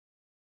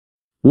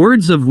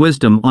Words of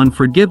wisdom on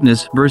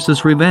forgiveness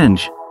versus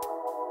revenge.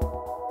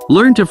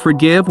 Learn to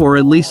forgive or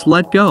at least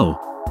let go.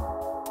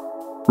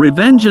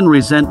 Revenge and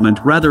resentment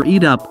rather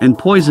eat up and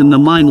poison the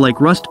mind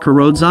like rust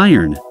corrodes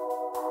iron.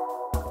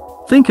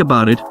 Think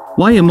about it,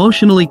 why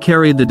emotionally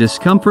carry the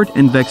discomfort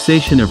and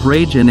vexation of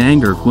rage and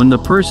anger when the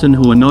person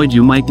who annoyed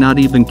you might not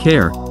even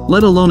care,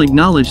 let alone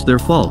acknowledge their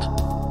fault?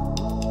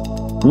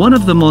 One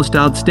of the most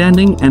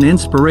outstanding and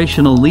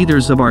inspirational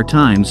leaders of our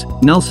times,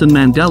 Nelson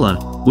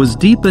Mandela, was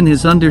deep in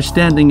his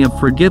understanding of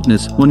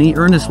forgiveness when he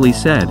earnestly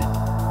said,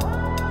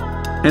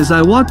 "As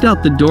I walked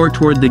out the door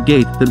toward the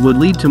gate that would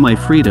lead to my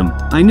freedom,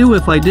 I knew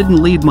if I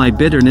didn't leave my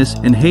bitterness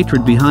and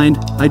hatred behind,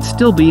 I'd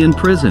still be in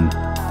prison."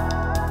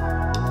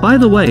 By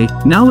the way,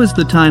 now is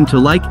the time to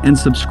like and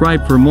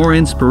subscribe for more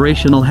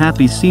inspirational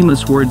happy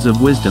seamless words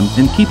of wisdom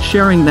and keep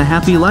sharing the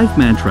happy life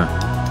mantra.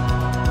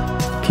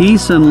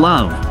 Peace and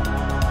love.